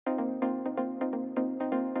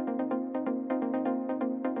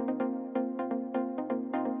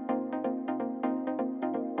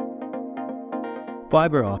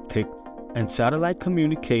Fiber optic and satellite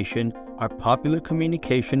communication are popular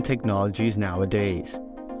communication technologies nowadays.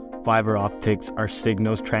 Fiber optics are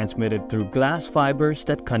signals transmitted through glass fibers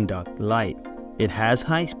that conduct light. It has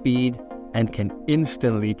high speed and can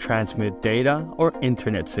instantly transmit data or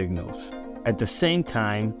internet signals. At the same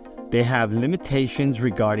time, they have limitations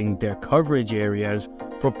regarding their coverage areas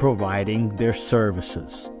for providing their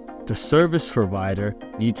services. The service provider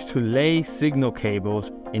needs to lay signal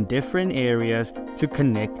cables in different areas to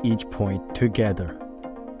connect each point together.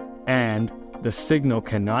 And the signal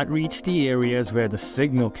cannot reach the areas where the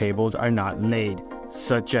signal cables are not laid,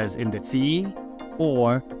 such as in the sea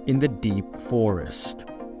or in the deep forest.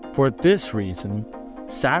 For this reason,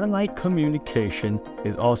 satellite communication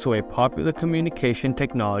is also a popular communication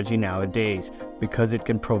technology nowadays because it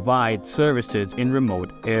can provide services in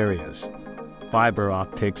remote areas. Fiber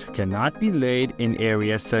optics cannot be laid in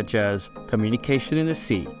areas such as communication in the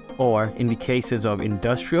sea, or in the cases of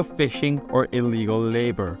industrial fishing or illegal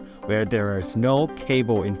labor where there is no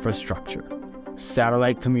cable infrastructure.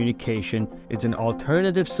 Satellite communication is an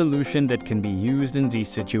alternative solution that can be used in these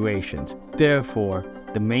situations. Therefore,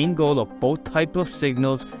 the main goal of both types of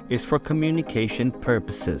signals is for communication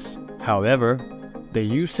purposes. However, the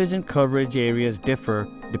usage and coverage areas differ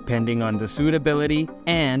depending on the suitability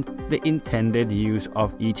and the intended use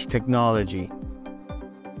of each technology.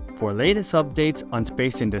 For latest updates on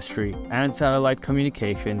space industry and satellite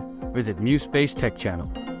communication, visit MuSpace Tech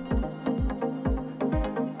Channel.